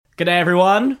G'day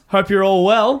everyone. Hope you're all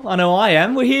well. I know I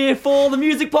am. We're here for the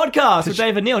music podcast with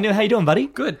Dave and Neil. Neil, how you doing, buddy?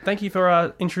 Good. Thank you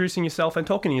for introducing yourself and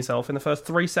talking to yourself in the first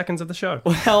 3 seconds of the show.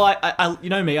 Well, I you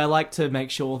know me. I like to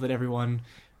make sure that everyone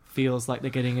feels like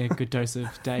they're getting a good dose of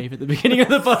Dave at the beginning of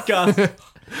the podcast.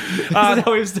 This is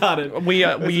how we've started. We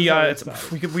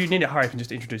need to hurry up and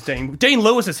just introduce Dean. Dean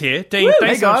Lewis is here. Dean, Woo!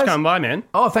 thanks Hey, so much guys. for coming by, man.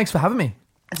 Oh, thanks for having me.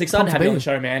 It's exciting to have Pumped to you on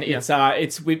be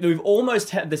the show, man. We've almost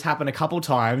had this happen a couple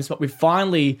times, but we've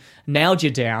finally nailed you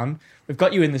down. We've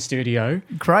got you in the studio.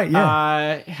 Great,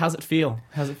 yeah. How's it feel?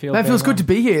 That feels good to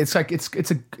be here. It's like it's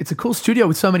a cool studio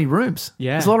with so many rooms.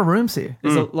 Yeah. There's a lot of rooms here.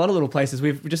 There's a lot of little places.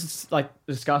 We've just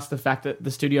discussed the fact that the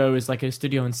studio is like a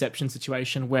studio inception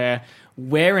situation where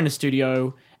we're in a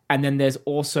studio and then there's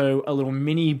also a little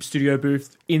mini studio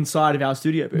booth inside of our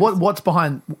studio booth. What's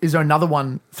behind? Is there another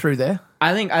one through there?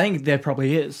 I think there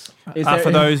probably is. For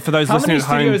those how listening many at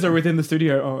home, studios are within the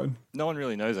studio, Owen? No one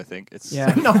really knows, I think. It's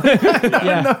Yeah. No.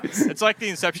 it's like the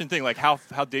Inception thing, like how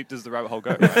deep does the rabbit hole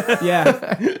go? Right?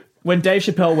 Yeah. When Dave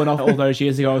Chappelle went off all those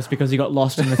years ago, it was because he got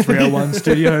lost in the 301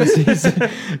 studios. He's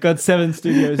got 7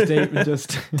 studios deep and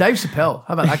just... Dave Chappelle.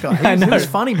 How about that guy? I He know. was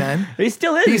funny, man. He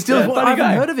still is. He's still. a funny I haven't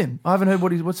guy. heard of him. I haven't heard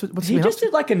what's He been just up to.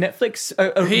 did like a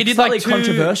Netflix, he did slightly like two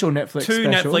controversial Netflix two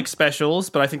special. Netflix specials,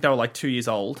 but I think they were like 2 years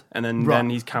old. And then, Right. then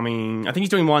he's coming. I think he's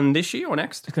doing one this year or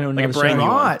next. gonna do Like a another brand show.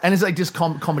 new one. Right, and it's like just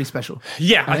comedy special.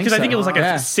 Yeah, I think because I so. think it was like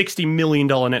Yeah. a $60 million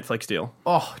Netflix deal.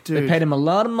 Oh, They dude. paid him a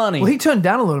lot of money. Well, he turned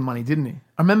down a lot of money, didn't he?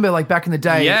 I remember like back in the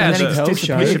day. Yeah, and then he the just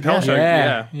Chappelle disappeared. Chappelle show.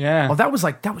 Yeah. Yeah. Oh, that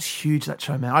was huge, that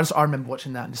show, man. I remember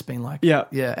watching that and just being like, Yeah.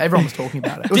 everyone was talking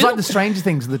about it. It was like the Stranger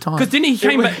Things of the time. Because didn't he It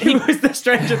came was, back? He, it was the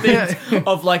Stranger Things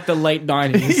of like the late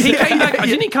 90s. he came back.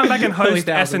 Didn't he come back and Early host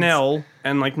thousands. SNL?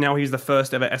 And like now he's the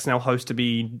first ever SNL host to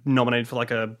be nominated for like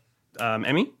a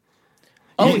Emmy.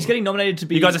 Oh, he's getting nominated to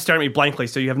be... You guys are staring at me blankly,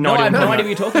 so you have no No, I idea. have what no I'm idea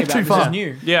what talking you're talking about. Too far. This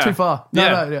is new. Yeah. Too far.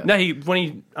 No. No, when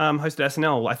he hosted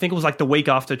SNL, I think it was like the week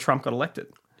after Trump got elected.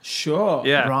 Sure.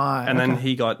 Yeah. Right, And then okay.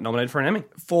 he got nominated for an Emmy.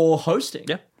 For hosting.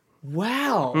 Yeah.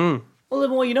 Wow. Well, the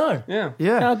more you know. Yeah.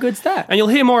 Yeah. How good's that? And you'll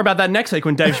hear more about that next week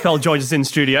when Dave Chappelle joins us in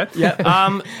studio. Yeah.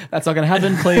 That's not going to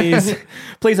happen.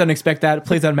 Please don't expect that.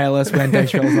 Please don't mail us when Dave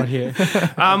Chappelle's not here. It'd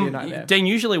be a nightmare. Dean,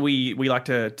 usually we like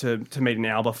to meet an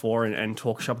hour before and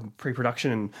talk shop and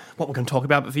pre-production and what we're going to talk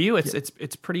about. But for you,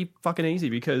 it's pretty fucking easy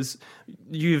because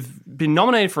you've been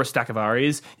nominated for a stack of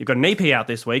ARIAs. You've got an EP out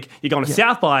this week. You're going to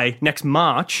South by next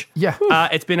March. Yeah.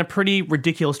 It's been a pretty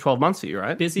ridiculous 12 months for you,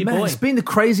 right? Busy Man, boy. it's been the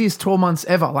craziest 12 months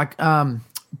ever. Like,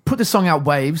 put the song out,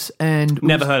 Waves, and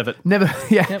Never heard of it. Never,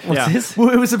 yeah. What's Yeah. this? Well,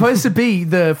 it was supposed to be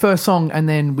the first song, and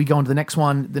then we go on to the next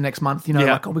one the next month. You know,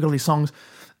 Yeah. like, oh, we got all these songs,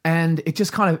 and it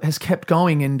just kind of has kept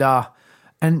going.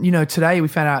 And you know, today we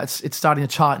found out it's starting to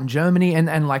chart in Germany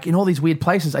and like in all these weird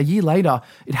places. A year later,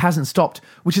 it hasn't stopped,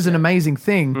 which is an amazing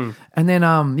thing. And then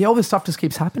all this stuff just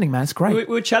keeps happening, man. It's great. We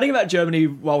were chatting about Germany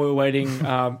while we were waiting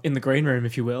in the green room,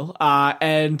 if you will.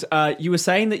 And you were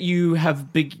saying that you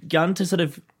have begun to sort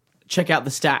of check out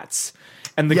the stats.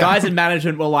 And the Yeah. guys in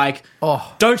management were like,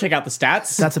 Oh. don't check out the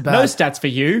stats. That's a bad- No stats for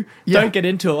you. Yeah. Don't get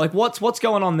into it. Like, what's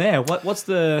going on there? What's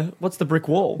the brick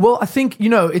wall? Well, I think, you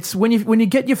know, it's when you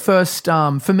get your first,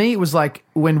 for me, it was like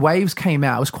when Waves came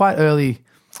out, it was quite early,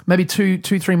 maybe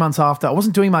 3 months after. I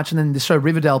wasn't doing much, and then the show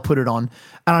Riverdale put it on.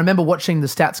 And I remember watching the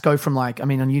stats go from like, I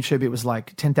mean, on YouTube, it was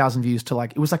like 10,000 views to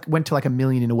like, it was like, went to like 1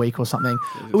 million in a week or something.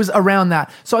 It was around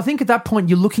that. So I think at that point,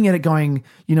 you're looking at it going,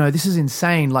 you know, this is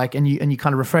insane. Like, and you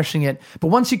kind of refreshing it. But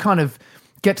once you kind of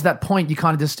get to that point, you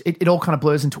kind of just, it all kind of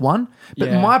blurs into one. But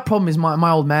Yeah. my problem is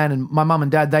my old man and my mum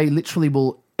and dad, they literally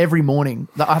will, every morning,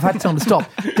 I've had to tell them to stop.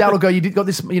 Dad will go, you got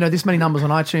this, you know, this many numbers on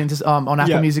iTunes, on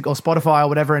Apple Yeah. Music or Spotify or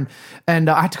whatever, and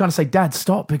I had to kind of say, Dad,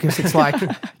 stop, because it's like,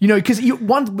 you know, because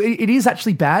it is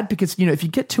actually bad because, you know, if you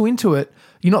get too into it,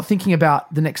 you're not thinking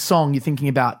about the next song, you're thinking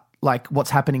about like what's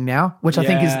happening now, which I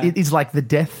Yeah. think is like the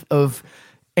death of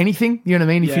anything. You know what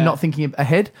I mean? If Yeah. you're not thinking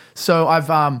ahead. So I've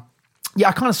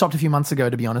I kind of stopped a few months ago,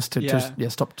 to be honest, to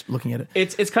stopped looking at it.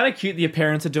 It's kind of cute that your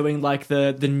parents are doing like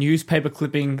the newspaper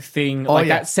clipping thing, Oh, like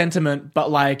yeah. that sentiment, but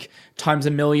like times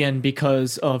 1,000,000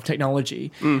 because of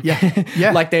technology. Yeah,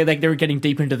 yeah. Like they're getting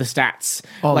deep into the stats.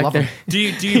 Oh, like love they're- them. Do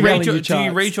you Railing read your your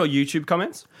charts. YouTube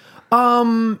comments?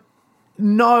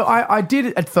 No, I did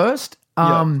it at first.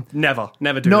 Never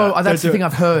do No, that. that's do the thing it.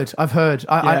 I've heard.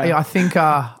 Yeah. I think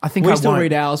we I still won't.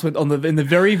 read ours in the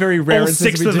very, very rare All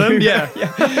instances 6 we of do. them,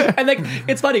 yeah. And like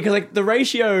it's funny because like the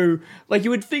ratio, like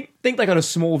you would think like on a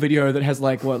small video that has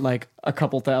like a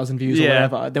couple thousand views or Yeah.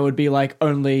 whatever, there would be like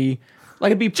only like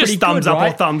it'd be pretty thumbs good, up or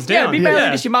right? thumbs Yeah, down. it'd be basically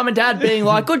Yeah. just your mum and dad being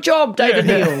like, "Good job, David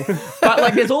Neal." But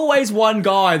like there's always one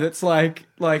guy that's like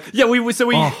Like, Yeah,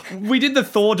 we did the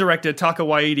Thor director Taika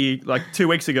Waititi like 2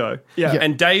 weeks ago. Yeah.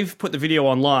 And Dave put the video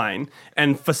online,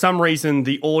 and for some reason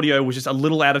the audio was just a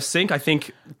little out of sync. I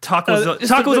think Taika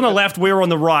was on the left, we were on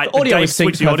the right. but audio Dave was synced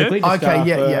switched the audio. perfectly. Just, Okay,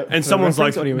 yeah, for- yeah. And for someone's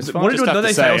reference, like, audio was fine. what did Just have they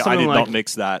to say? say, I Something did like, not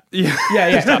mix that. Yeah,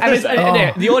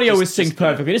 and the audio was synced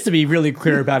perfectly. Just to be really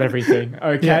clear about everything,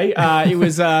 okay? It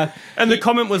was. and the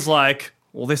comment was like,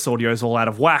 well, this audio is all out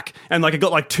of whack. And like, it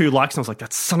got like 2 likes, and I was like,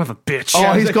 that son of a bitch.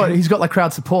 Oh, he's got like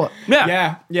crowd support.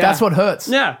 Yeah. That's what hurts.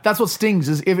 Yeah. That's what stings.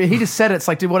 Is if he just said it, it's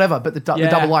like, dude, whatever. But the Yeah.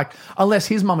 double like, unless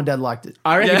his mum and dad liked it.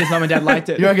 I reckon his mum and dad liked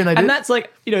it. You reckon they did? And that's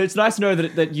like, it's nice to know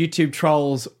that YouTube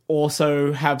trolls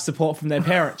also have support from their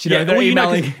parents. You know, they're well,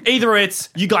 emailing. 'cause either it's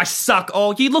you guys suck,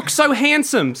 or you look so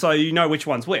handsome, so you know which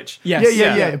one's which. Yes.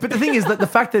 Yeah. But the thing is that the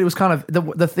fact that it was kind of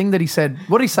the thing that he said.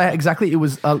 What did he say exactly? It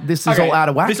was this is Okay. all out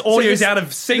of whack. This audio's this- out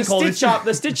of sync.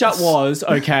 The stitch up was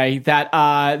okay that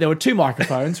there were 2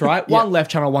 microphones, right? One left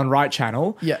channel, one right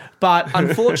channel. Yeah. But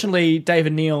unfortunately, Dave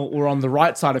and Neil were on the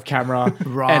right side of camera,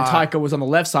 Right. and Taika was on the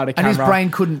left side of and camera. his brain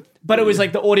couldn't. But it was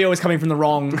like the audio was coming from the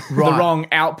wrong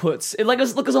outputs. It look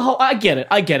as a whole. I get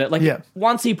it. Like Yeah.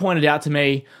 once he pointed out to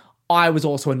me, I was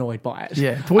also annoyed by it.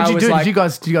 Yeah. What I did you was do?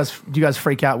 like- did you guys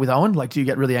freak out with Owen? Like, do you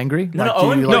get really angry? No, Like, no, do you,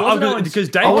 Owen, like- it wasn't No, Owen's- because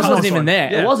Dave I wasn't wasn't even on there.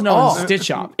 Yeah. It wasn't Owen's Oh.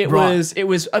 stitch up. It Right. was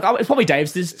it's probably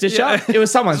Dave's stitch up. It was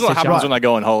someone's This is what stitch happens up. when I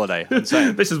go on holiday.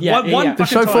 Insane. This is Yeah, one yeah. fucking The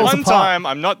show time. falls One apart. time,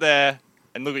 I'm not there,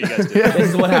 and look what you guys did. This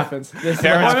is what happens. This is what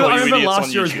Parents I happens. call you remember idiots last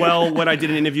on year as YouTube. well when I did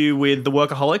an interview with the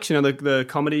Workaholics, the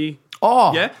comedy.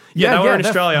 Oh, Yeah, they were in that's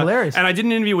Australia, hilarious. and I did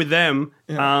an interview with them.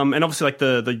 And obviously, like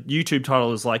the YouTube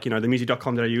title is like the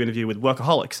music.com.au interview with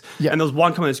Workaholics. Yeah. And there was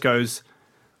one comment that goes,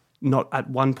 "Not at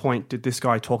one point did this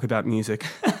guy talk about music."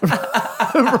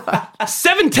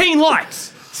 17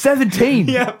 likes. 17.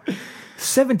 Yeah,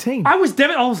 17. I was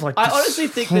devastated. I was like, I honestly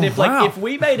think that Wow. if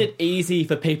we made it easy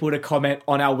for people to comment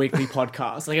on our weekly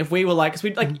podcast, like if we were like, 'cause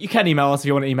you can email us if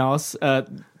you want to email us.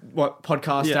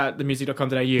 Podcast at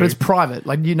themusic.com.au. But it's private.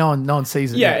 Like, no one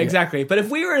sees it. Yeah, exactly. But if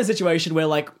we were in a situation where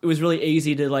like it was really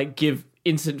easy to like give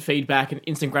instant feedback and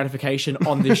instant gratification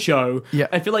on this show, Yeah.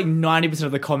 I feel like 90%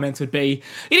 of the comments would be,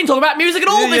 "You didn't talk about music at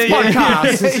all this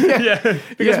podcast."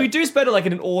 Because we do spend like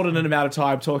an inordinate amount of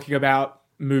time talking about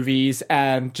movies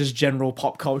and just general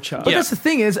pop culture. But that's the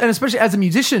thing is, and especially as a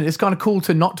musician, it's kind of cool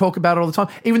to not talk about it all the time,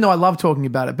 even though I love talking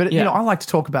about it. But, Yeah. I like to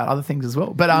talk about other things as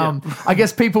well. But I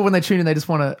guess people, when they tune in, they just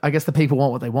want to, I guess the people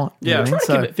want what they want. You know what I mean?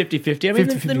 Try to keep it 50-50. I mean,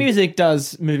 the 50-50. music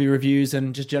does movie reviews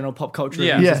and just general pop culture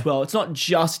Yeah. reviews Yeah. as well. It's not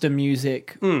just a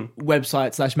music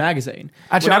website / magazine.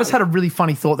 Actually, I just had a really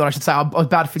funny thought that I should say. I was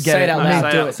about to forget Say it out loud.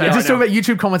 Say Do it. it. Say Yeah, it Just right talking about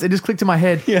YouTube comments, it just clicked in my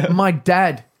head. My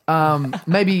dad,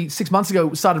 maybe 6 months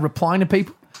ago, started replying to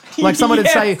people. Like someone would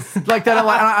say like that,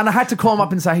 and I had to call him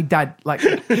up and say, "Hey, Dad, like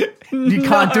you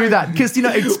can't do that," because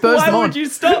it spurs Why them on. would you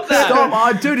stop that? Stop,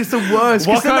 oh, dude, it's the worst. 'Cause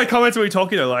what then kind of comments were we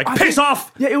talking to? Like, piss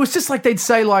off. Yeah, it was just like they'd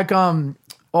say like,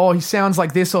 oh, he sounds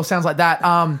like this or sounds like that.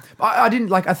 I didn't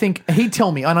like. I think he'd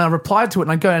tell me, and I replied to it,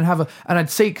 and I'd go and and I'd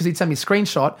see it because he'd send me a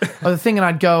screenshot of the thing, and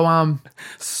I'd go,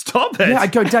 Stop it. yeah,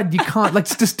 I'd go, Dad, you can't, like,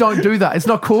 just don't do that. It's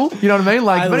not cool. You know what I mean?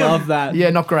 Like, I but anyway, love that.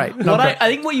 Yeah, not great. Not great. I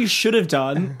think what you should have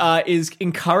done is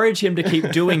encourage him to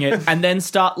keep doing it, and then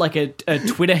start like a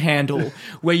Twitter handle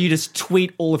where you just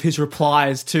tweet all of his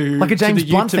replies to Like a James to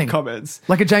the Blunt YouTube thing. comments.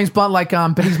 Like a James Blunt,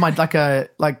 but he's my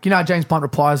how James Blunt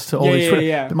replies to all Yeah, his yeah, Twitter.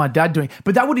 yeah. But my dad doing,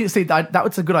 but that would see that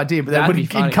was a good idea, but that That'd would be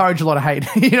funny. encourage a lot of hate.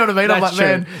 You know what I mean? I'm That's like, true.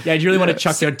 man, Yeah, do you really want to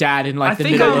chuck your dad in like I the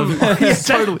think middle of Yeah, Seth,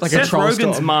 totally. Like a Seth troll Rogen's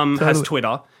storm. mum has Totally.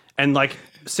 Twitter, and like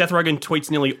Seth Rogen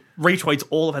retweets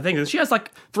all of her things, and she has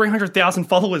like 300,000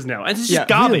 followers now, and it's just Yeah.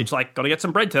 garbage. Like, gotta get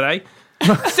some bread today.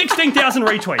 16,000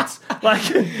 retweets. Like,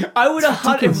 I would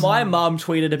have if my mom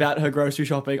tweeted about her grocery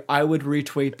shopping, I would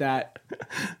retweet that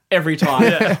every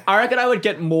time. I reckon I would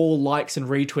get more likes and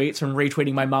retweets from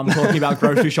retweeting my mum talking about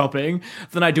grocery shopping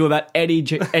than I do about any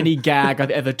gag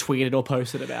I've ever tweeted or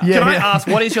posted about. Yeah. can I ask,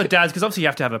 what is your dad's? Because obviously you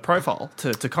have to have a profile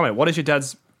to comment. What is your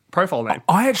dad's profile name?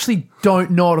 I actually don't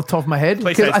know off the top of my head.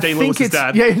 Please say 'cause it's I Dean think Lewis's it's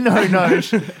dad. Yeah, no,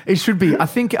 it should be. I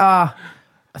think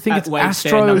it's Wade Fair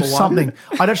Astro number one. something.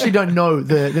 I actually don't know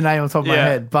the name on top of my Yeah.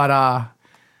 head, but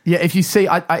yeah, if you see,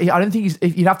 I don't think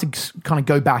you'd have to kind of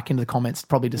go back into the comments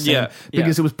probably to see Yeah. him,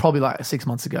 because it was probably like 6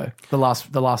 months ago, the last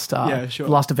Yeah, sure.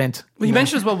 the last event. Well, you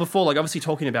mentioned as well before, like obviously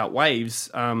talking about Waves,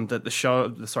 that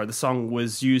the song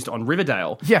was used on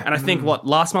Riverdale. Yeah. And I think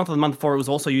last month or the month before it was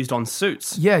also used on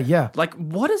Suits. Yeah. Like,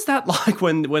 what is that like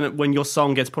when your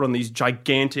song gets put on these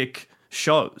gigantic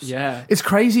shows. Yeah. It's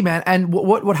crazy, man. And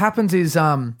what happens is,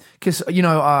 because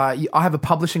I have a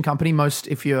publishing company.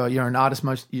 If you're an artist,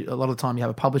 a lot of the time you have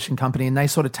a publishing company, and they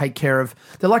sort of take care of.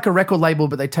 They're like a record label,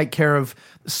 but they take care of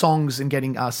songs and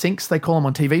getting syncs. They call them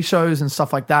on TV shows and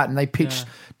stuff like that, and they pitch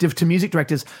to music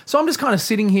directors. So I'm just kind of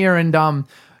sitting here, and I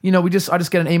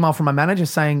just get an email from my manager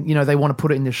saying, they want to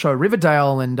put it in the show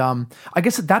Riverdale, and I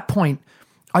guess at that point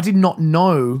I did not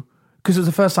know. Because it was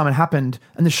the first time it happened,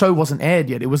 and the show wasn't aired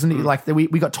yet. It wasn't like we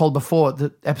got told before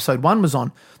that episode 1 was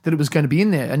on that it was going to be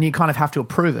in there, and you kind of have to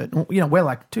approve it. We're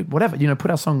like, dude, whatever, put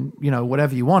our song,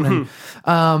 whatever you want.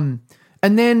 And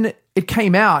then it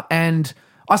came out, and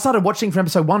I started watching from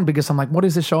episode 1 because I'm like, what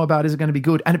is this show about? Is it going to be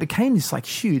good? And it became this like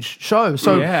huge show.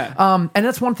 So, and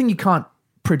that's one thing you can't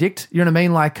predict. You know what I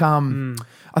mean? Like,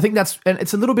 I think and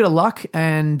it's a little bit of luck,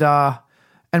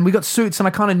 and we got Suits, and I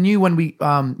kind of knew when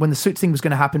the Suits thing was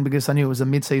going to happen because I knew it was a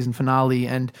mid-season finale,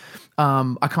 and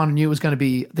I kind of knew it was going to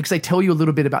be because they tell you a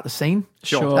little bit about the scene.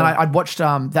 Sure. And I'd watched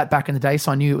that back in the day,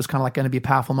 so I knew it was kind of like going to be a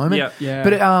powerful moment. Yeah.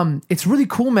 But it's really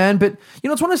cool, man. But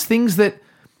it's one of those things that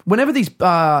whenever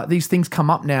these things come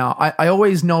up now, I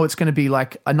always know it's going to be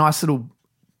like a nice little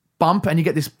bump, and you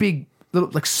get this big little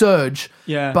like surge.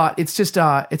 Yeah. But it's just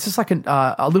like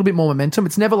a little bit more momentum.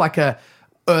 It's never like a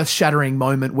earth-shattering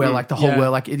moment where like the whole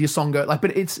world, like your song goes like,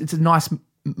 but it's a nice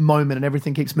moment and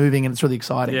everything keeps moving and it's really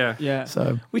exciting. Yeah.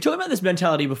 So we talked about this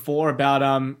mentality before about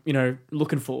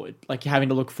looking forward, like you're having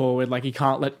to look forward, like you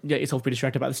can't let yourself be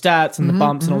distracted by the stats and the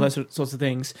bumps and all those sorts of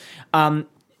things.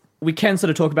 We can sort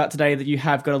of talk about today that you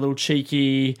have got a little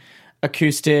cheeky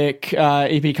acoustic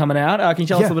EP coming out. Can you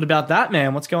tell us a little bit about that,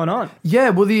 man? What's going on?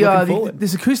 Yeah, well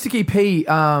this acoustic EP.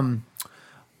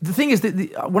 The thing is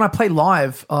that when I play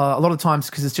live, a lot of times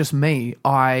because it's just me,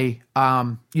 I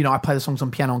play the songs on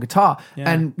piano and guitar,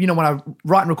 and when I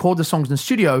write and record the songs in the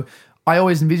studio, I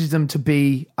always envisage them to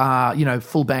be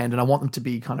full band, and I want them to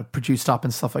be kind of produced up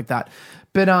and stuff like that.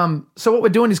 But so what we're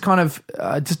doing is kind of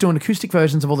just doing acoustic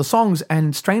versions of all the songs,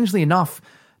 and strangely enough,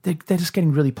 they're just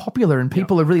getting really popular, and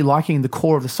people are really liking the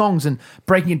core of the songs and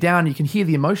breaking it down. You can hear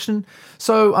the emotion.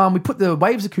 So we put the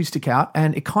Waves acoustic out,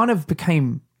 and it kind of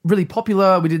became really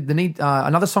popular. We did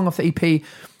another song off the EP.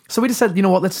 So we just said,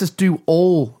 let's just do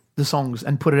all the songs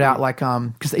and put it out like,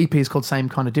 because the EP is called Same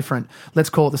Kind of Different.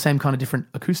 Let's call it the Same Kind of Different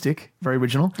acoustic. Very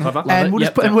original. And we'll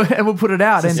put it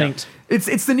out. Succinct. And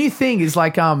it's the new thing is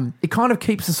like, it kind of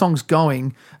keeps the songs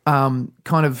going,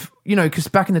 because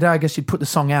back in the day, I guess you'd put the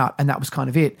song out and that was kind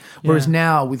of it. Whereas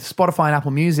now with Spotify and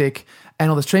Apple Music and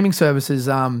all the streaming services,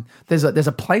 there's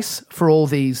a place for all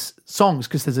these songs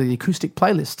because there's the acoustic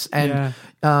playlists, and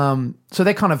so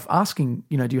they're kind of asking,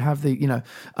 do you have the,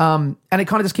 and it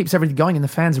kind of just keeps everything going, and the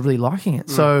fans are really liking it.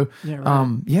 So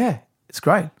it's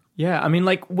great. Yeah, I mean,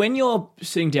 like when you're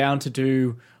sitting down to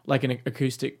do like an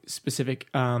acoustic specific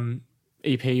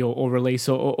EP or release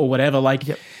or whatever, like,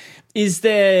 is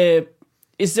there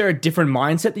a different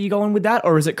mindset that you go in with that,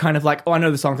 or is it kind of like, I know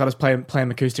the songs, I'll just play them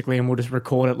acoustically and we'll just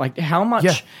record it? Like,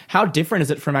 how different is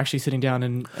it from actually sitting down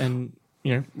and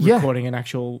recording an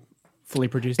actual fully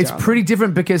produced album? It's pretty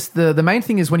different because the main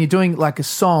thing is when you're doing like a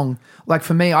song, like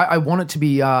for me, I want it to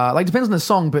be like, depends on the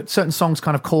song, but certain songs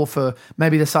kind of call for,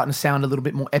 maybe they're starting to sound a little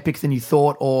bit more epic than you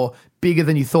thought or bigger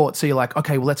than you thought. So you're like,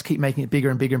 okay, well, let's keep making it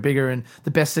bigger and bigger and bigger and the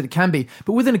best that it can be.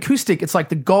 But with an acoustic, it's like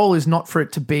the goal is not for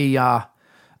it to be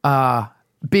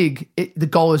big. The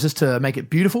goal is just to make it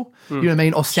beautiful, you know what I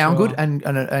mean, or sound good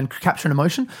and capture an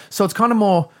emotion. So it's kind of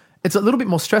more, it's a little bit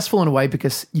more stressful in a way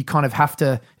because you kind of have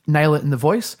to nail it in the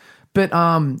voice. But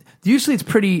usually it's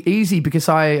pretty easy because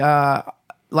I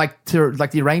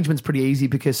the arrangement's pretty easy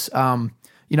because I've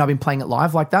been playing it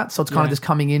live like that, so it's kind of just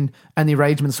coming in and the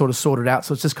arrangement's sort of sorted out.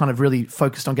 So it's just kind of really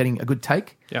focused on getting a good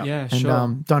take. Yeah, and, sure.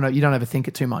 you don't overthink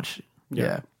it too much.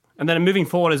 Yeah. And then moving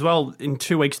forward as well, in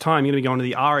 2 weeks' time, you're going to be going to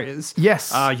the ARIAs.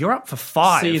 Yes. You're up for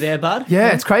 5. See you there, bud.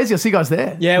 Yeah, it's crazy. I'll see you guys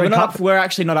there. Yeah, we're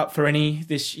actually not up for any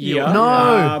this year.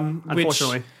 No.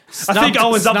 Unfortunately. I think I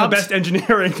was up for best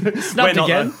engineering. Snubbed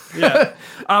again. Yeah.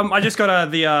 I just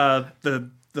got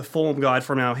the form guide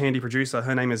from our handy producer.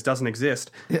 Her name is Doesn't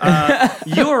Exist.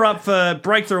 You were up for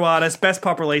Breakthrough Artist, Best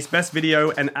Pop Release, Best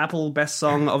Video, and Apple Best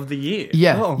Song of the Year.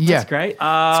 Yeah. That's great.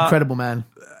 It's incredible, man.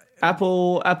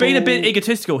 Apple. Being a bit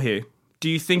egotistical here, do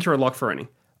you think you're a lock for any?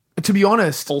 To be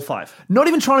honest, all 5. Not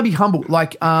even trying to be humble.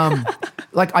 Like,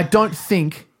 I don't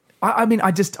think. I mean,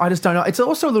 I just don't know. It's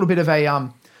also a little bit of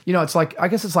a it's like, I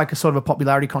guess it's like a sort of a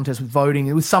popularity contest with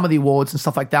voting with some of the awards and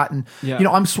stuff like that. And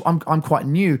I'm quite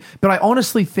new, but I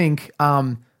honestly think,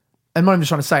 I'm not even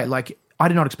trying to say it, like I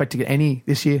did not expect to get any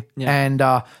this year, and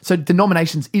so the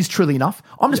nominations is truly enough.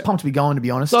 I'm just pumped to be going. To be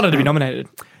honest, It's honored to be nominated.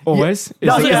 Always.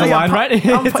 No, Is the line, right?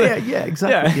 yeah, exactly.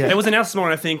 Yeah. Yeah. It was announced this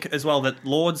morning, I think, as well, that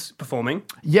Lord's performing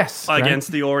Yes.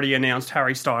 against the already announced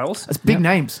Harry Styles. It's big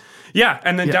names. Yeah,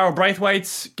 and then Yeah. Daryl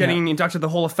Braithwaite's getting inducted to the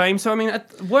Hall of Fame. So, I mean,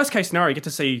 at worst case scenario, you get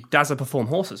to see Dazza perform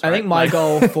horses, right? I think my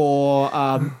goal for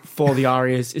the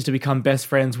Arias is to become best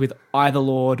friends with either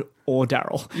Lord or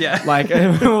Daryl. Yeah. Like,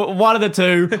 one of the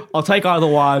two. I'll take either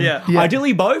one. Yeah. Yeah.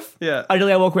 Ideally, both. Yeah.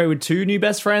 Ideally, I walk away with 2 new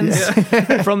best friends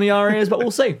from the Arias, but we'll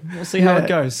see. We'll see how Yeah. it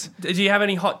goes. Do you have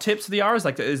any hot tips for the Aras?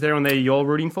 Like, is there one there you're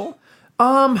rooting for?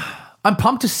 I'm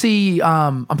pumped to see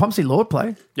Lord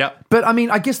play. Yeah. But I mean,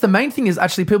 I guess the main thing is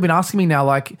actually people have been asking me now,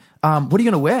 like, what are you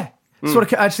going to wear?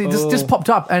 Sort of actually just popped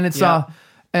up, and it's Yeah.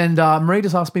 Marie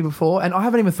just asked me before, and I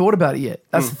haven't even thought about it yet.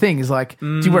 That's the thing is like,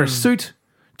 do you wear a suit?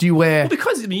 Do you wear?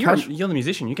 Because I mean, you're the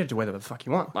musician, you get to wear whatever the fuck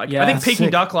you want. Like, Yeah. I think Peking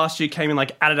Sick. Duck last year came in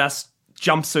like Adidas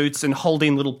jumpsuits and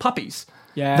holding little puppies.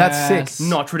 Yeah. That's sick.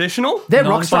 Not traditional. They're No,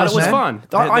 rock but stars, it was man. fun.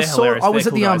 I They're saw. hilarious. I was They're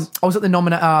at the cool guys. I was at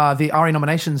the ARIA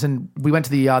nominations, and we went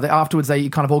to the afterwards. They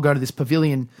kind of all go to this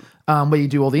pavilion where you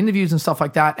do all the interviews and stuff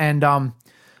like that. And I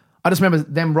just remember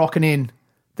them rocking in.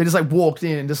 They just like walked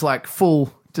in, just like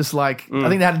full. Just like I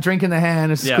think they had a drink in their hand.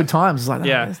 It's just Yeah. good times. It's like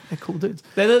Yeah. they're cool dudes.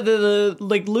 They're the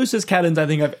like loosest cannons I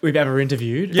think we've ever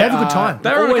interviewed. They have a good time.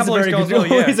 They were on a always couple of very weeks good, ago as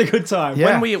well, yeah. always a good time.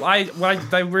 Yeah. When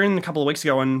they were in a couple of weeks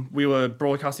ago, and we were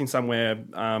broadcasting somewhere.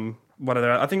 What are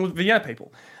they? I think it was Vienna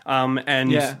people.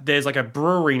 And Yeah. there's like a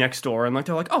brewery next door, and like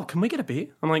they're like, "Oh, can we get a beer?"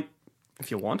 I'm like,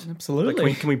 "If you want, Absolutely.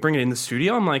 Like, can we bring it in the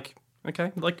studio?" I'm like,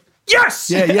 "Okay." Like, yes.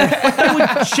 Yeah, yeah. They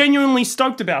were genuinely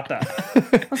stoked about that.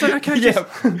 I was like, "Okay, just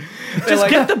like-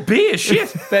 get the beer."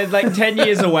 Shit. They're like 10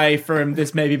 years away from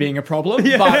this maybe being a problem,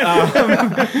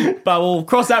 but we'll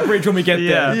cross that bridge when we get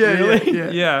Yeah. there. Yeah.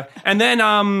 Yeah. And then,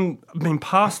 I mean,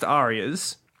 past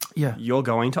Arias, Yeah, you're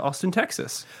going to Austin,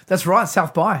 Texas. that's right.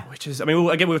 South by. Which is, I mean,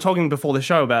 again, we were talking before the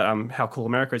show about how cool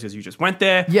America is because you just went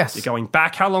there. Yes. You're going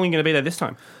back. How long are you going to be there this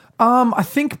time? I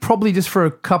think probably just for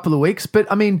a couple of weeks,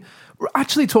 but I mean, we're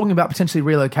actually talking about potentially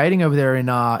relocating over there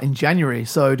in January.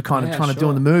 So to kind of Yeah,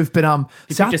 doing the move, but You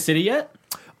picked a city yet?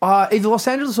 either Los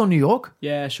Angeles or New York.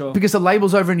 Yeah, sure. Because the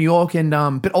label's over in New York, and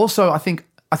but also I think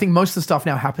most of the stuff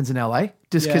now happens in LA,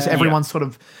 just because Yeah. everyone's sort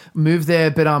of moved there.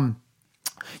 But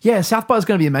yeah, South by is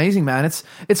going to be amazing, man.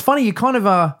 It's funny. You kind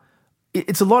of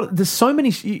it's a lot. There's so many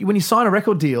when you sign a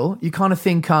record deal, you kind of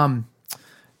think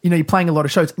you're playing a lot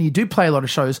of shows, and you do play a lot of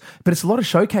shows, but it's a lot of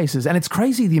showcases, and it's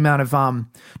crazy the amount of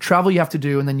travel you have to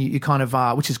do, and then you kind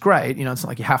of, which is great, it's not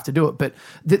like you have to do it, but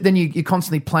then you're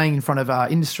constantly playing in front of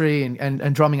industry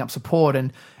and drumming up support,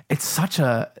 and it's such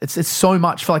it's so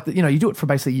much for like, you do it for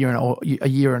basically a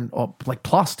year and like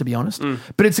plus, to be honest,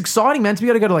 but it's exciting, man, to be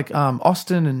able to go to like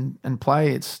Austin and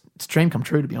play. It's a dream come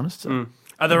true, to be honest. So.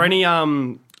 Are there any,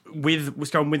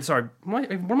 sorry,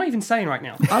 what am I even saying right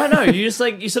now? I don't know. You just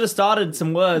you sort of started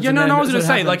some words. Yeah, and no, then I was going that's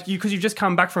to what say, happened. because you've just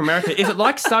come back from America, is it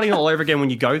like starting all over again when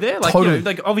you go there? Like, Totally.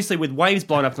 like obviously with Waves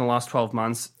blown up in the last 12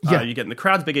 months, Yeah. you're getting the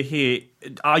crowds bigger here.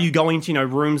 Are you going to,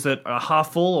 rooms that are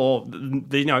half full or,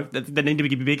 that need to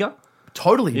be bigger?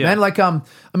 Totally, Yeah. man. Like, I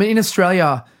mean, in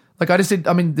Australia, like I just did.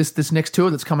 I mean, this next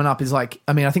tour that's coming up is like,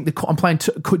 I mean, I think I'm playing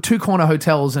two corner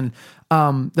hotels, and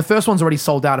the first one's already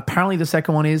sold out. Apparently, the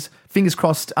second one is. Fingers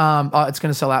crossed, it's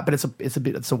going to sell out, but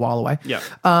it's a while away. Yeah.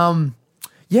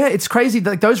 Yeah, it's crazy.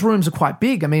 Like those rooms are quite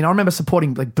big. I mean, I remember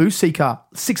supporting like Boost Seeker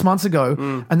 6 months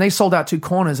ago, and they sold out 2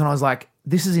 corners, and I was like,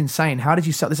 "This is insane! How did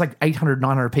you sell?" There's like 800,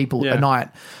 900 people Yeah. a night,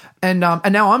 and now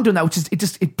I'm doing that, which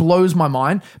is it blows my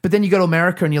mind. But then you go to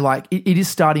America, and you're like, it is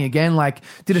starting again. Like,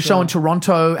 did a show in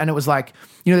Toronto, and it was like,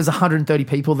 there's 130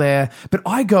 people there. But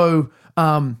I go.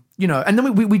 And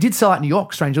then we did sell out in New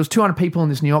York, strange. There was 200 people in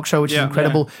this New York show, which is Yeah,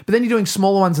 incredible. But then you're doing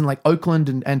smaller ones in like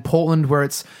Oakland and Portland where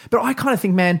but I kind of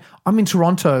think, man, I'm in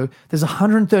Toronto. There's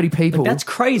 130 people. that's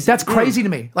crazy. That's crazy to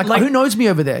me. Like who knows me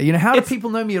over there? How do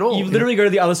people know me at all? You literally go to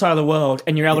the other side of the world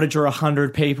and you're able to draw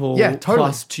 100 people Yeah, totally.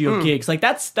 plus to your gigs. Like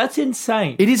that's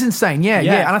insane. It is insane, yeah.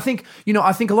 Yeah. And I think,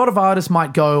 I think a lot of artists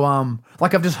might go,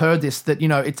 like I've just heard this, that,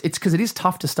 it's because it is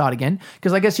tough to start again.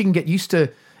 Because I guess you can get used to,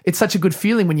 it's such a good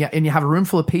feeling when you have a room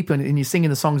full of people and you're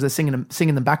singing the songs, they're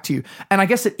singing them back to you. And I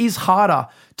guess it is harder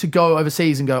to go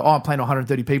overseas and go, I'm playing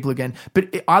 130 people again.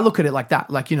 But I look at it like that,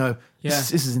 like,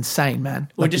 this is insane,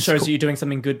 man. Well, Like, it just it's shows cool. that you're doing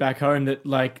something good back home that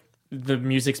like the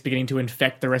music's beginning to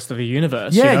infect the rest of the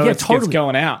universe. Yeah, yeah, it's totally.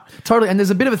 going out. Totally. And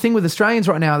there's a bit of a thing with Australians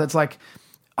right now that's like,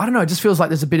 I don't know, it just feels like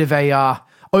there's a bit of a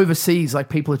overseas, like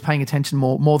people are paying attention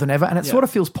more than ever. And it sort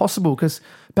of feels possible because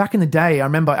back in the day, I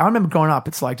remember growing up,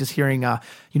 it's like just hearing,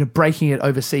 breaking it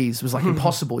overseas was like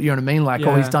impossible. You know what I mean? Like,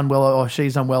 oh, Yeah. he's done well or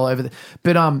she's done well over there.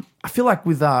 But I feel like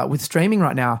with streaming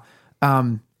right now,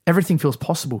 everything feels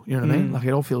possible. You know what I mean? Like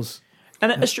it all feels...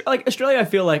 And Australia, I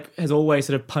feel like has always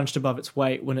sort of punched above its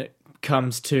weight when it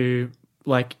comes to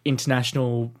like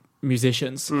international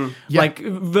musicians, like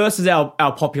versus our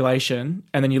population.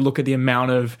 And then you look at the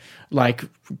amount of like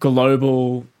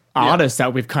global artists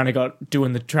that we've kind of got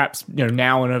doing the traps,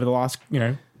 now and over the last,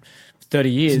 30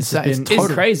 years.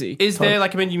 It's crazy. Is there,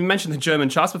 like, I mean, you mentioned the German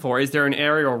charts before. Is there an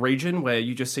area or region where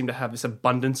you just seem to have this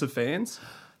abundance of fans?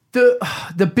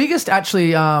 The biggest,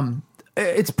 actually,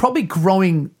 it's probably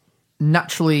growing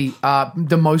naturally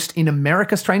the most in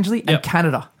America, strangely, and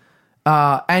Canada.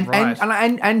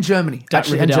 And Germany, Dat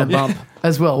actually, Riverdale and Germany bump.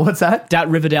 as well. What's that? Dat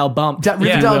Riverdale bump. Dat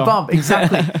Riverdale bump,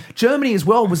 exactly. Germany as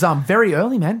well was very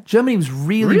early, man. Germany was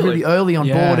really early on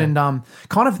board, and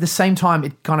kind of at the same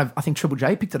time, I think Triple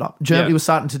J picked it up. Germany was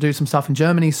starting to do some stuff in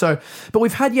Germany. So, but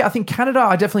we've had, I think Canada,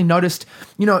 I definitely noticed,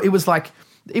 it was like,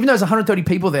 even though there's 130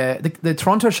 people there, the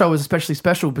Toronto show was especially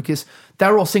special because they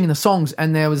were all singing the songs,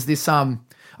 and there was this,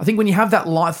 I think when you have that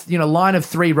line of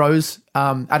 3 rows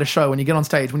at a show, when you get on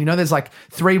stage, when there's like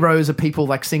 3 rows of people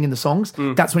like singing the songs,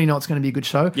 that's when you know it's going to be a good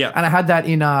show. Yeah. And I had that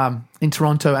in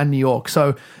Toronto and New York.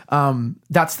 So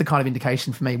that's the kind of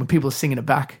indication for me when people are singing it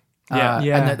back.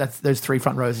 And that's those 3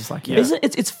 front rows is like,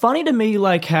 It's funny to me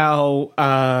like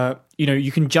how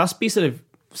you can just be sort of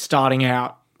starting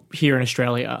out here in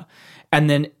Australia, and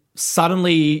then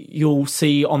suddenly you'll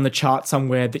see on the chart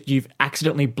somewhere that you've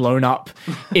accidentally blown up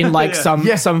in like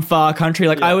some far country.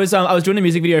 Like I was doing a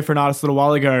music video for an artist a little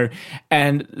while ago,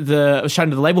 and I was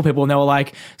chatting to the label people, and they were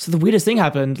like, so the weirdest thing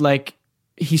happened, like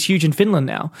he's huge in Finland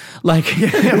now. Like,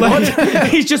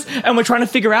 he's just, and we're trying to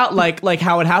figure out like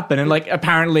how it happened. And like,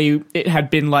 apparently it had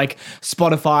been like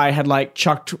Spotify had like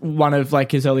chucked one of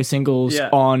like his early singles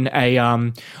on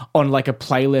on like a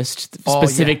playlist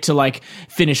specific to like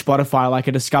Finnish Spotify, like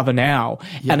a Discover Now.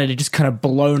 And it had just kind of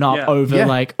blown up over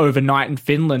like overnight in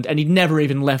Finland. And he'd never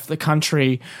even left the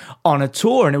country on a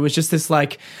tour. And it was just this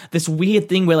weird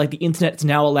thing where like the internet's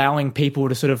now allowing people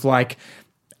to sort of like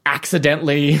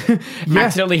accidentally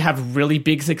have really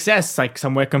big success, like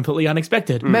somewhere completely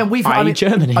unexpected. Man,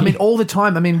 Germany. I mean, all the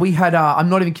time. I mean, we had, I'm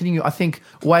not even kidding you, I think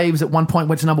Waves at one point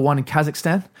went to number 1 in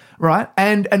Kazakhstan, right?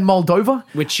 And Moldova.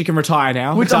 Which she can retire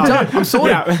now. Which I'm done. I'm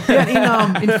sorted.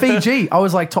 In Fiji, I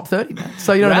was like top 30, man.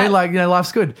 So, you know what I mean? Like,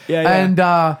 life's good. And,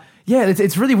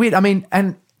 it's really weird. I mean,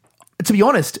 and to be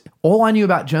honest, all I knew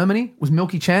about Germany was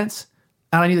Milky Chance,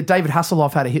 and I knew that David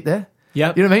Hasselhoff had a hit there.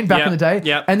 Yep. You know what I mean? Back in the day.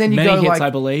 Yep. And then you many go hits, like... I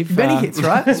believe. Many hits,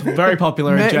 right? It's very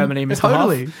popular in Germany, Mr.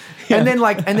 Totally. Hoff. And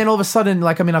then all of a sudden,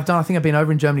 like, I mean, I think I've been over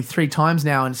in Germany 3 times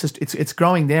now, and it's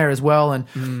growing there as well. And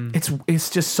it's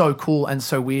just so cool and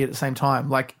so weird at the same time.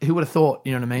 Like, who would have thought,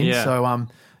 you know what I mean? Yeah. So,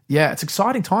 it's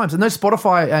exciting times. And those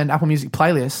Spotify and Apple Music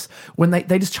playlists, when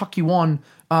they just chuck you on,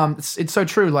 it's so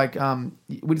true. Like,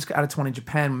 we just got added to one in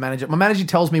Japan. My manager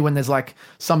tells me when there's like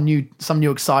some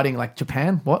new exciting, like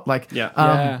Japan, what? Like,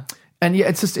 and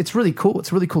it's really cool.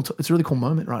 It's a really cool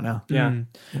moment right now. Yeah.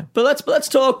 But let's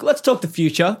talk the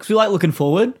future, because we like looking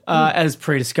forward, as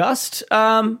pre-discussed.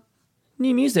 New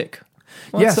music.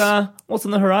 What's on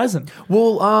the horizon?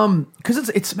 Well, because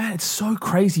it's so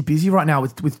crazy busy right now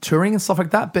with touring and stuff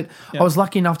like that. But I was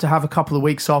lucky enough to have a couple of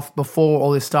weeks off before all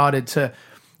this started to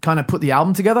kind of put the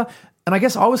album together. And I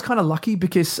guess I was kind of lucky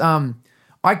because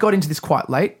I got into this quite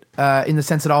late, in the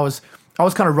sense that I was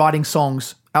kind of writing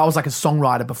songs. I was like a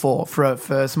songwriter before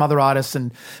for some other artists,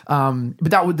 and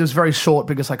but that was very short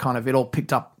because it all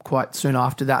picked up quite soon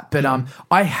after that. But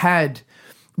I had,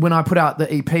 when I put out the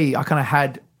EP, I kind of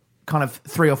had kind of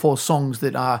 3 or 4 songs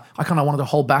that I kind of wanted to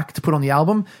hold back to put on the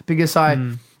album, because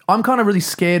I'm kind of really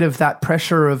scared of that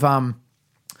pressure of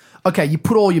okay, you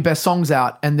put all your best songs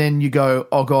out and then you go,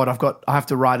 oh God, I have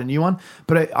to write a new one.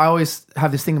 But I always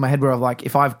have this thing in my head where I'm like,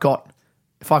 if I've got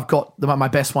my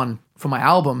best one for my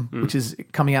album, which is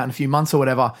coming out in a few months or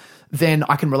whatever, then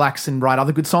I can relax and write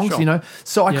other good songs,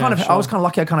 So I was kind of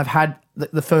lucky. I kind of had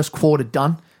the first quarter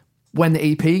done when the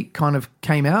EP kind of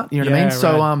came out, you know what I mean?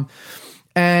 So,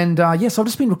 right. So I've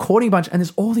just been recording a bunch, and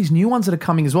there's all these new ones that are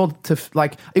coming as well.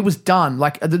 It was done,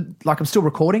 like I'm still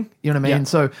recording, you know what I mean? Yeah.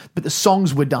 So, but the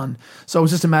songs were done, so it was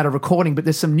just a matter of recording. But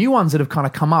there's some new ones that have kind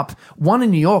of come up. One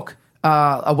in New York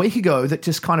a week ago that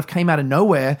just kind of came out of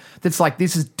nowhere. That's like,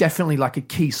 this is definitely like a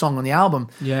key song on the album.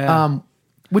 Yeah.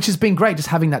 Which has been great, just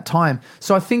having that time.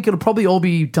 So I think it'll probably all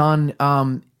be done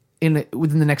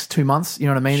within the next 2 months, you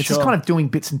know what I mean? It's just kind of doing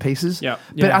bits and pieces. Yeah.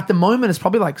 But at the moment, it's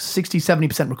probably like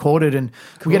 60-70% recorded, and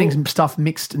we're getting some stuff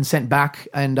mixed and sent back,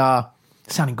 and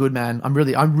sounding good, man. I'm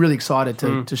really excited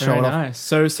to show it off. Nice.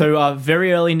 So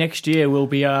very early next year, we'll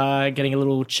be getting a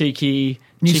little cheeky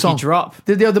song drop.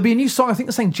 There'll be a new song. I think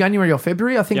they're saying January or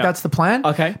February. I think that's the plan.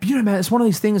 Okay. But man, it's one of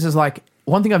these things. Is like,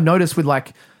 one thing I've noticed with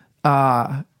like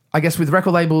I guess with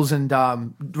record labels and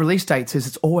release dates is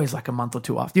it's always like a month or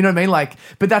two after. You know what I mean? Like,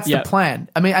 but that's Yep. the plan.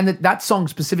 I mean, and that song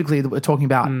specifically that we're talking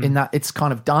about in that it's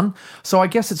kind of done. So I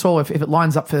guess it's all if it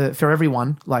lines up for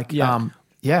everyone. Like, Yeah.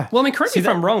 yeah. Well, I mean, correct me if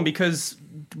I'm wrong, because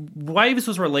Waves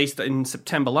was released in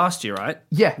September last year, right?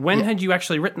 Yeah, When yeah. had you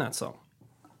actually written that song?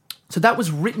 So that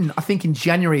was written, I think, in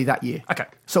January that year. Okay.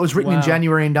 So it was written in Wow.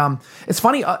 January, and it's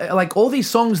funny, like all these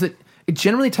songs that it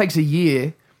generally takes a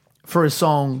year for a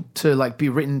song to like be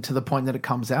written to the point that it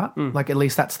comes out. Like at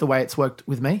least that's the way it's worked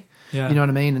with me. Yeah. You know what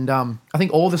I mean? And I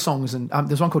think all the songs, and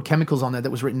there's one called Chemicals on there that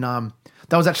was written.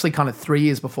 That was actually kind of 3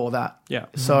 years before that. Yeah.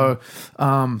 So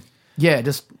yeah,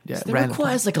 just It random.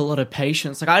 requires like a lot of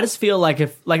patience. Like I just feel like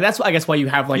if like that's I guess why you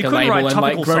have like You a couldn't label write and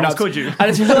like topical grown songs, ups. could you? I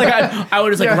just feel like I would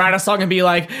just like Yeah. write a song and be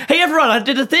like, "Hey everyone, I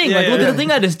did a thing. Like yeah, look yeah. at the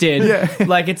thing I just did." Yeah.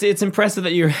 Like it's impressive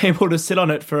that you're able to sit on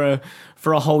it for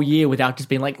a whole year without just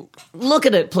being like, "Look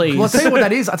at it, please." Well, I'll tell you what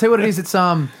that is. I'll tell you what it is. It's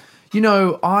you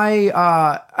know,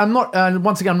 I'm not.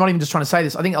 Once again, I'm not even just trying to say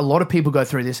this. I think a lot of people go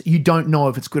through this. You don't know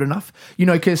if it's good enough. You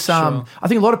know, because I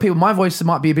think a lot of people. My voice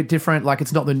might be a bit different. Like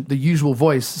it's not the usual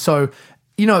voice. So.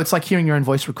 You know, it's like hearing your own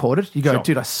voice recorded. You go, Sure.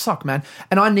 dude, I suck, man.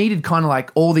 And I needed kind of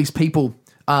like all these people.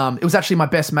 It was actually my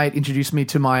best mate introduced me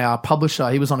to my publisher.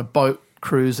 He was on a boat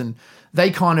cruise, and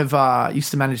they kind of used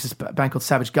to manage this band called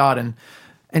Savage Garden.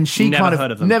 And she Never kind of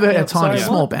heard of them. never had Yeah, a tiny sorry,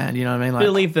 small what? band. You know what I mean? Like,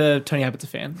 believe the Tony Abbott's a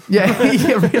fan. yeah,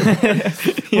 yeah,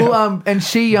 really. Well, and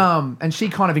she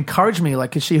kind of encouraged me,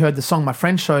 like, because she heard the song my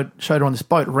friend showed her on this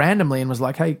boat randomly, and was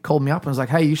like, "Hey," called me up and was like,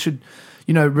 "Hey, you should,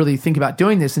 you know, really think about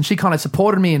doing this." And she kind of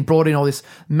supported me and brought in all this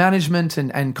management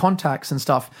and contacts and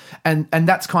stuff, and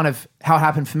that's kind of how it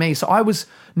happened for me. So I was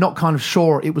not kind of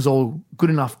sure it was all good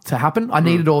enough to happen. I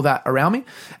needed all that around me,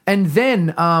 and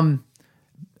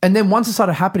then once it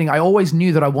started happening, I always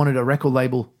knew that I wanted a record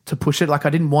label to push it. Like I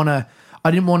didn't want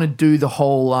to do the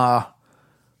whole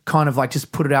kind of like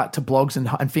just put it out to blogs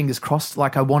and fingers crossed.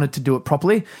 Like I wanted to do it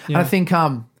properly. And I think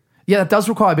it does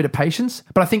require a bit of patience.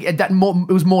 But I think it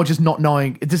was more just not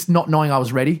knowing I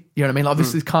was ready. You know what I mean? Like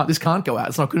this can't go out.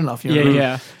 It's not good enough. You know what I mean?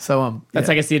 Yeah. So That's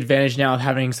I guess the advantage now of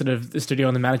having sort of the studio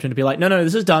and the management to be like, no,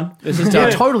 this is done. This is done.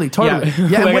 yeah, totally. Yeah.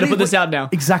 Yeah, We're and gonna put this out now.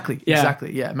 Exactly. Yeah.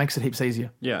 Exactly. Yeah, it makes it heaps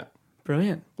easier. Yeah.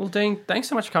 Brilliant. Well, Dean, thanks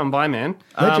so much for coming by, man.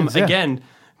 Legends, yeah. Again,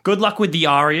 good luck with the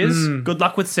Arias. Good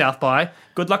luck with South by.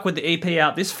 Good luck with the EP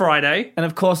out this Friday. And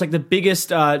of course, like the biggest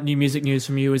new music news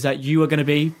from you is that you are going to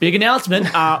be big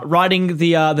announcement writing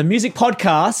the music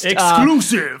podcast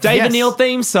Exclusive. Dave Yes. and Neil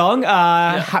theme song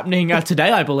happening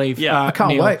today, I believe. Yeah, I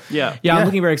can't Neil. wait. Yeah. Yeah, I'm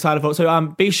looking very excited for it. So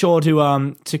be sure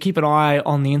to keep an eye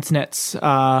on the internets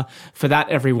for that,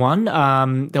 everyone.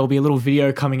 There will be a little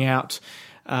video coming out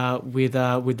with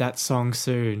that song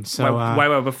soon. So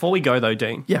Wait. Before we go, though,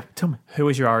 Dean, Yeah, tell me. who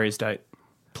is your Arias date?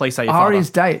 Please say your Ari's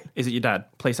father. date. Is it your dad?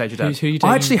 Please say your dad. who you taking?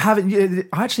 I actually haven't. Can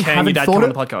haven't your dad thought come on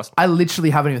it- the podcast? I literally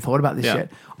haven't even thought about this Yeah.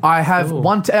 yet. I have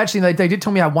one. Actually, they did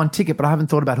tell me I have one ticket, but I haven't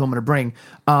thought about who I'm going to bring.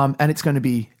 And it's going to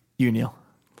be you, Neil.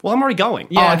 Well, I'm already going.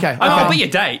 Yeah. Oh, okay. I'll Okay. be your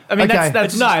date. I mean, Okay.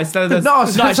 that's nice. That's No, a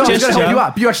so nice I was going to help gesture. you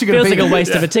up. You actually going Feels to be like a there.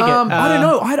 waste of a ticket. I don't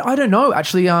know. I don't know.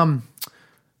 Actually, I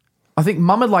think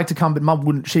Mum would like to come, but Mum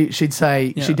wouldn't. She'd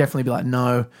say she'd definitely be like,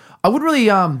 no. I would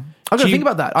really. I got to think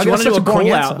about that. Do you want to do a call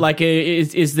answer. out? Like,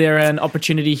 is there an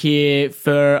opportunity here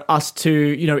for us to,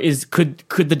 you know,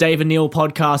 could the Dave and Neil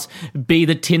podcast be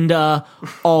the Tinder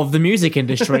of the music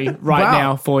industry right Wow.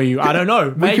 now for you? I don't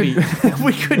know. Maybe.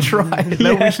 we could try.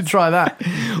 Maybe we should try that.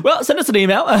 Well, send us an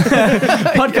email.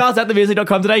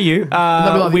 podcast@themusic.com.au. That'd be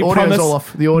like the audio's all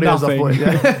off. The audio's nothing. off.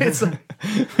 Yeah. It's,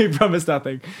 We promise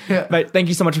nothing. Yeah. Mate, thank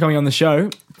you so much for coming on the show.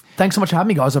 thanks so much for having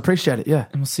me, guys. I appreciate it. Yeah.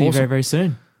 We'll see you very, very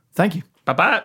soon. Thank you. Bye-bye.